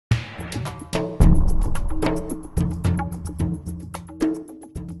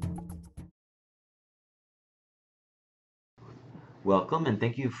Welcome and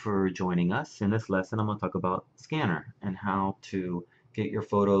thank you for joining us. In this lesson, I'm going to talk about Scanner and how to get your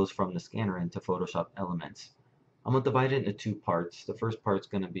photos from the scanner into Photoshop Elements. I'm going to divide it into two parts. The first part is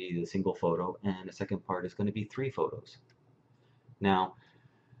going to be the single photo, and the second part is going to be three photos. Now,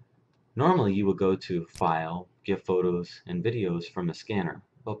 normally you would go to File, get photos and videos from the scanner.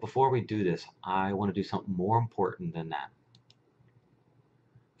 But before we do this, I want to do something more important than that.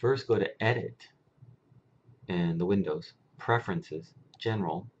 First, go to Edit in the Windows, Preferences,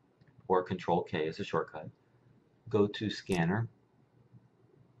 General, or Control K is a shortcut. Go to Scanner.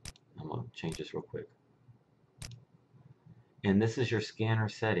 I'm going to change this real quick. And this is your scanner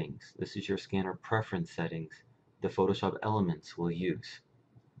settings. This is your scanner preference settings the Photoshop Elements will use.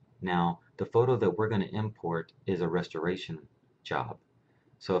 Now, the photo that we're going to import is a restoration job.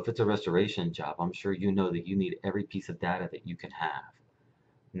 So if it's a restoration job, I'm sure you know that you need every piece of data that you can have.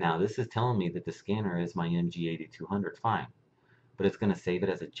 Now, this is telling me that the scanner is my MG8200, fine. But it's going to save it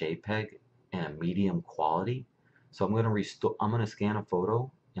as a JPEG and a medium quality. So I'm going to scan a photo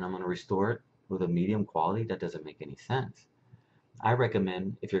and I'm going to restore it with a medium quality. That doesn't make any sense. I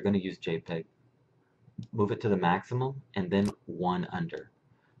recommend, if you're going to use JPEG, move it to the maximum and then one under,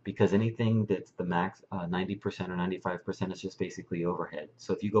 because anything that's the max 90% or 95% is just basically overhead.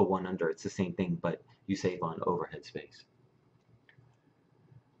 So if you go one under, it's the same thing, but you save on overhead space.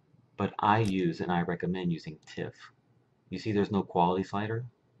 But I use and I recommend using TIFF. You see there's no quality slider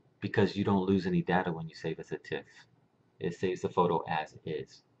because you don't lose any data when you save as a TIFF. It saves the photo as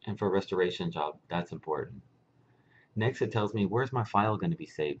is. And for a restoration job, that's important. Next, it tells me where's my file going to be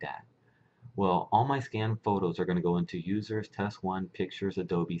saved at. Well, all my scanned photos are going to go into Users, Test 1, Pictures,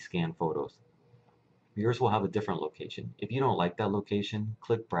 Adobe, Scan Photos. Yours will have a different location. If you don't like that location,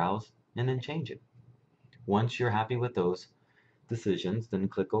 click Browse and then change it. Once you're happy with those decisions, then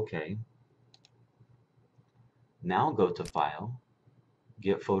click OK. Now go to File,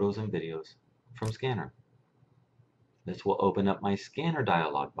 Get Photos and Videos from Scanner. This will open up my Scanner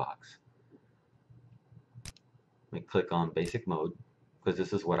dialog box. Let me click on Basic Mode, because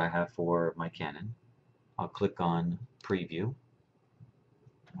this is what I have for my Canon. I'll click on Preview.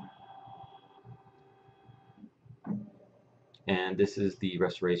 And this is the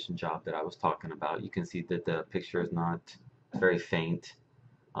restoration job that I was talking about. You can see that the picture is not very faint,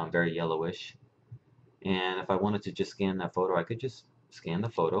 very yellowish. And if I wanted to just scan that photo, I could just scan the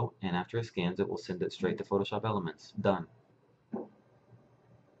photo, and after it scans, it will send it straight to Photoshop Elements. Done.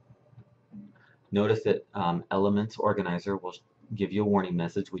 Notice that Elements Organizer will give you a warning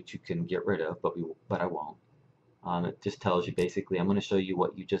message, which you can get rid of, but I won't. It just tells you basically, I'm going to show you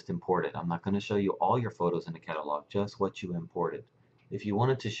what you just imported. I'm not going to show you all your photos in the catalog, just what you imported. If you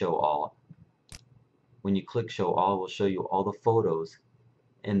wanted to show all, when you click Show All, it will show you all the photos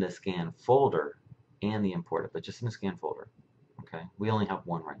in the scan folder and the imported, but just in the scan folder. Okay, we only have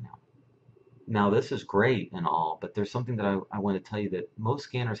one right now. Now this is great and all, but there's something that I want to tell you that most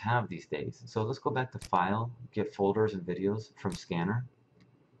scanners have these days. So let's go back to File, get Folders and Videos from Scanner,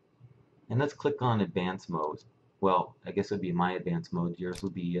 and let's click on Advanced Mode. Well, I guess it would be my advanced mode. Yours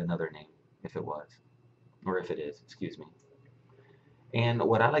would be another name if it was, or if it is, excuse me. And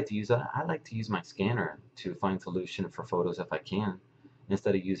what I like to use, I like to use my scanner to find solution for photos if I can,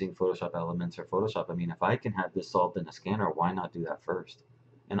 instead of using Photoshop Elements or Photoshop. I mean, if I can have this solved in a scanner, why not do that first?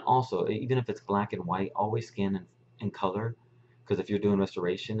 And also, even if it's black and white, always scan in color, because if you're doing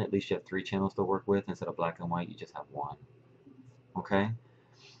restoration, at least you have 3 channels to work with. Instead of black and white, you just have 1. Okay?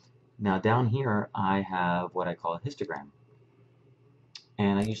 Now down here, I have what I call a histogram.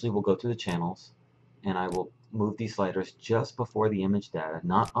 And I usually will go to the channels, and I will move these sliders just before the image data,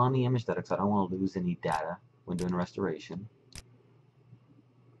 not on the image data, because I don't want to lose any data when doing restoration.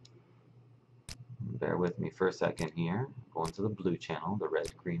 Bear with me for a second here. Go into the blue channel, the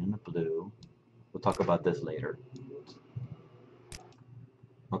red, green, and the blue. We'll talk about this later.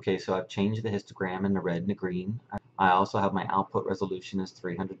 Okay, so I've changed the histogram in the red and the green. I also have my output resolution as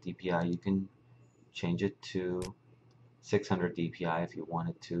 300 dpi. You can change it to 600 dpi if you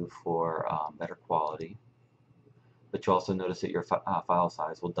wanted to for better quality. But you also notice that your file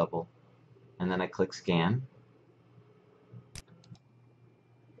size will double. And then I click Scan.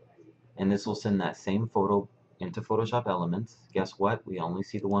 And this will send that same photo into Photoshop Elements. Guess what? We only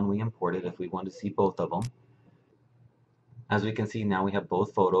see the one we imported. If we want to see both of them, as we can see now, we have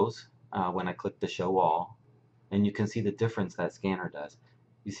both photos when I click the Show All, and you can see the difference that scanner does.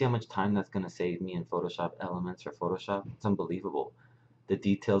 You see how much time that's going to save me in Photoshop Elements or Photoshop? It's unbelievable. The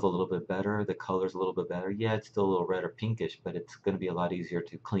detail's a little bit better, the color's a little bit better. Yeah, it's still a little red or pinkish, but it's going to be a lot easier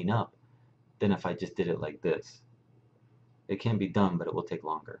to clean up than if I just did it like this. It can be done, but it will take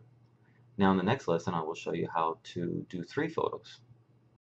longer. Now in the next lesson, I will show you how to do 3 photos.